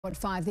At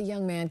 5, the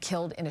young man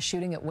killed in a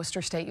shooting at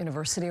Worcester State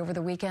University over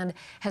the weekend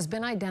has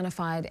been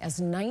identified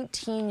as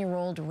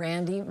 19-year-old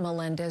Randy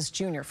Melendez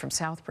Jr. from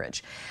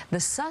Southbridge. The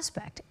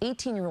suspect,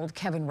 18-year-old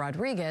Kevin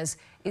Rodriguez,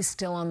 is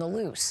still on the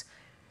loose.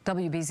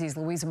 WBZ's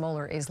Louisa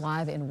Moller is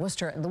live in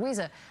Worcester. And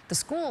Louisa, the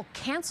school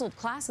canceled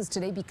classes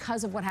today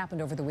because of what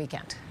happened over the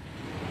weekend.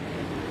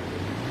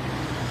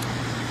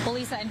 Well,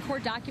 Lisa, and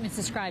court documents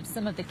describe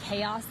some of the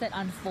chaos that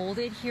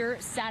unfolded here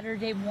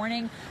Saturday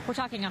morning. We're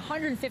talking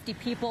 150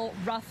 people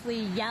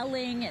roughly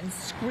yelling and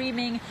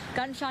screaming,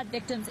 gunshot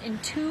victims in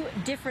 2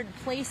 different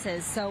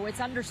places. So it's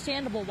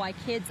understandable why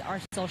kids are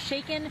still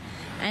shaken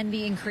and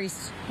the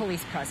increased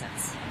police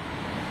presence.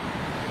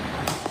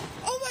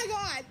 Oh my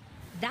God!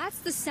 That's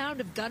the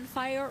sound of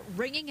gunfire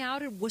ringing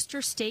out at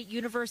Worcester State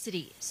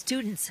University.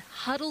 Students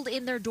huddled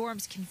in their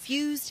dorms,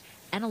 confused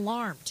and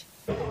alarmed.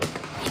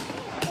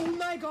 Oh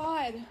my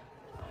God.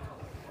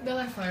 They're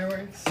like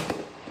fireworks,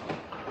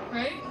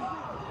 right?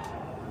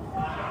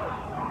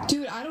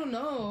 Dude, I don't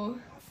know.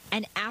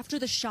 And after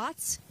the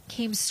shots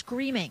came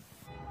screaming.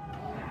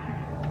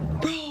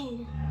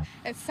 Bro.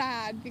 It's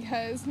sad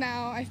because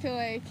now I feel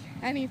like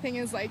anything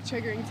is like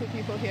triggering to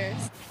people here.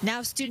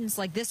 Now students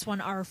like this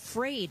one are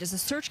afraid as the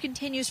search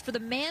continues for the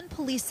man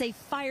police say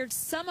fired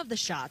some of the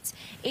shots,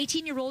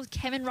 18-year-old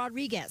Kevin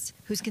Rodriguez,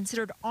 who's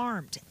considered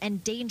armed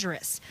and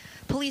dangerous.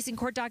 Police in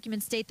court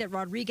documents state that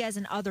Rodriguez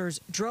and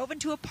others drove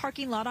into a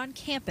parking lot on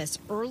campus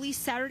early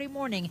Saturday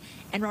morning,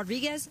 and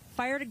Rodriguez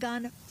fired a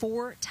gun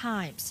 4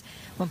 times.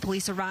 When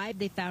police arrived,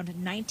 they found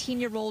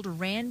 19-year-old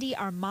Randy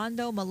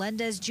Armando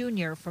Melendez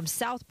Jr. from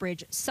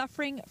Southbridge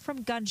suffering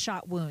from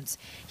gunshot wounds.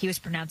 He was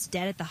pronounced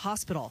dead at the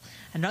hospital.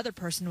 Another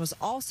person was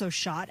also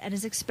shot and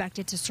is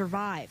expected to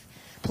survive.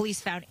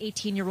 Police found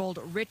 18-year-old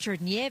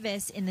Richard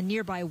Nieves in the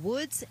nearby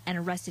woods and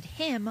arrested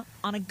him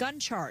on a gun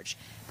charge.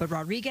 But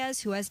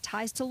Rodriguez, who has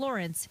ties to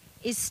Lawrence,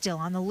 is still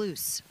on the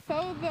loose.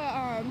 So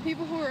the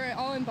people who were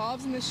all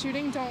involved in the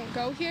shooting don't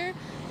go here.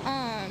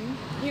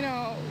 You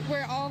know,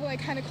 we're all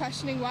like kind of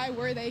questioning why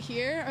were they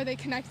here? Are they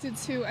connected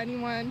to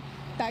anyone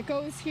that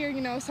goes here?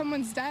 You know,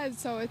 someone's dead,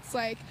 so it's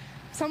like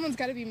someone's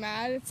got to be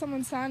mad. It's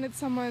someone's son, it's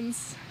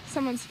someone's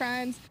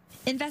friend.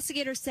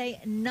 Investigators say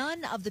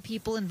none of the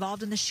people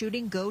involved in the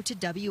shooting go to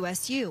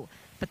WSU,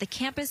 but the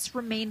campus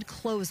remained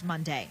closed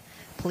Monday.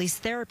 Police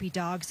therapy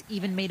dogs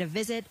even made a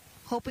visit,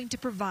 hoping to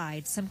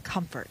provide some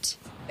comfort.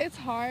 It's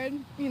hard,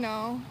 you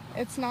know.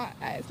 It's not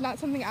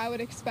something I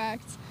would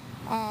expect.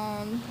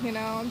 You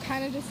know, I'm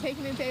kind of just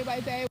taking it day by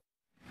day.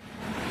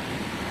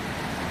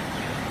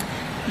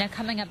 Now,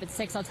 coming up at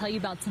 6, I'll tell you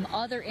about some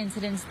other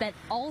incidents that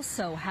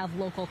also have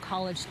local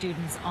college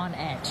students on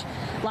edge.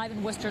 Live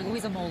in Worcester,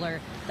 Louisa Moller,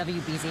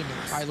 WBZ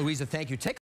News. All right, Louisa, thank you.